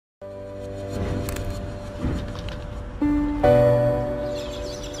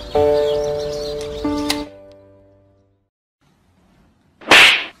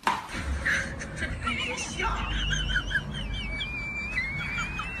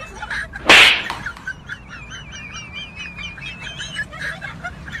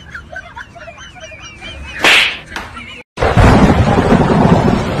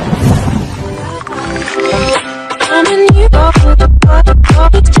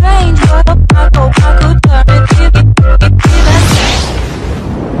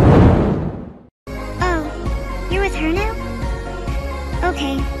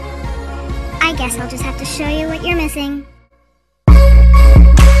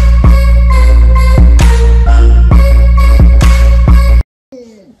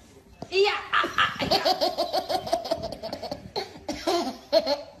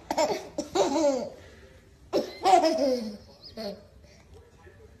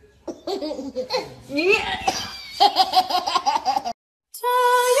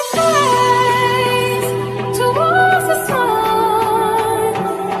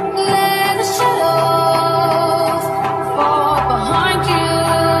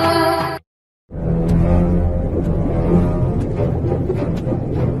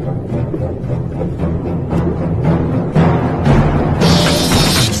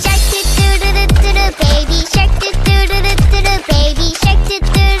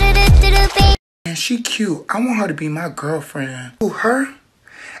She cute. I want her to be my girlfriend. Who, her?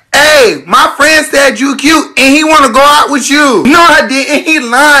 Hey, my friend said you cute and he want to go out with you. No, I didn't. He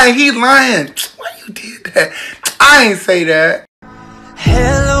lying. He lying. Why you did that? I ain't say that.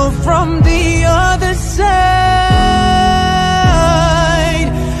 Hello from the other side.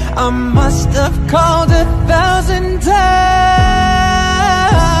 I must have called 1,000 times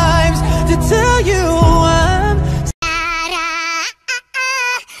to tell you I'm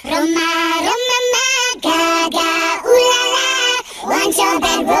want your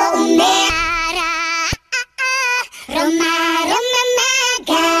bedroom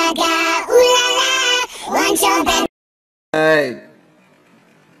want your bed. Hey.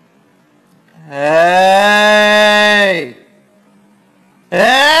 Hey.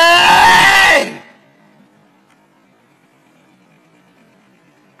 Hey.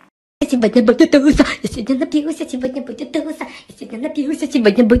 Сегодня будет туса, я сегодня напьюся, сегодня будет туса, я сегодня напьюся,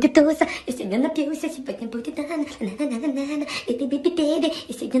 сегодня будет туса, я сегодня напьюся, сегодня будет на-на-на-на-на-на, и ты-би-би-би, я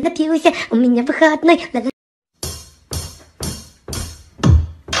сегодня напьюся, у меня выходной.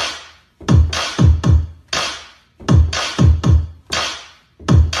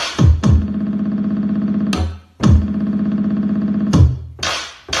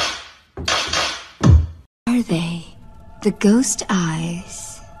 Are they the ghost eyes?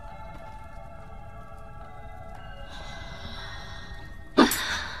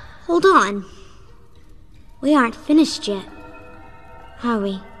 Hold on. We aren't finished yet, are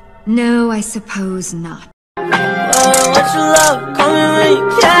we? No, I suppose not. What you love, call me when you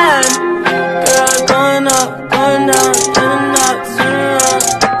can. Girl, going up, going down, turning up, turning up.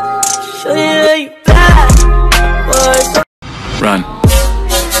 Show you that you bad, boy. Run.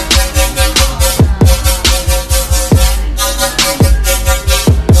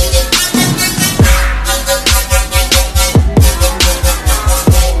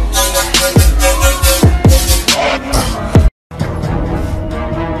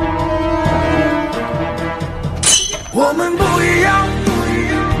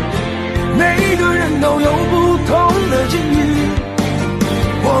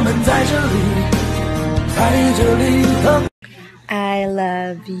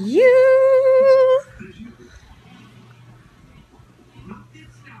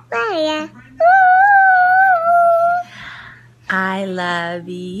 love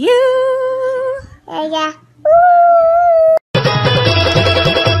you. I love you.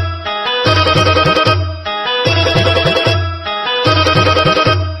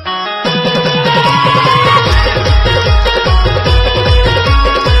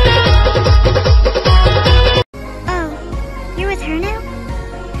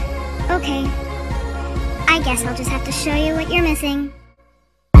 Okay, I guess I'll just have to show you what you're missing.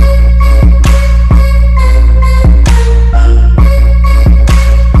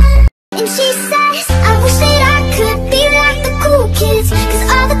 And she says, I wish that I could be like the cool kids, 'cause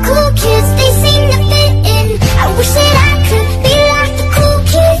all the cool kids, they seem to fit in. I wish that I could be like the cool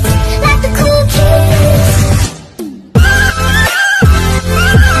kids, like the cool kids.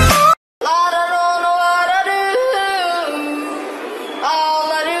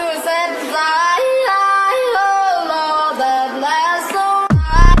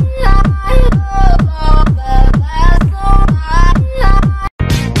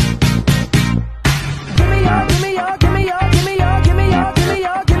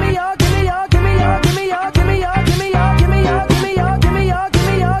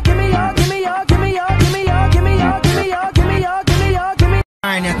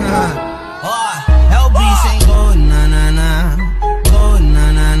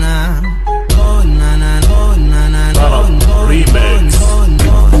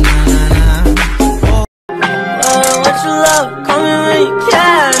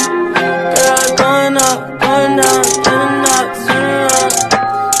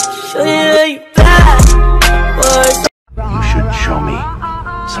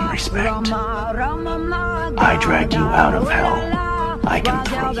 I dragged you out of hell. I can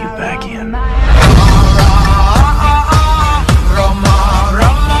throw you back in.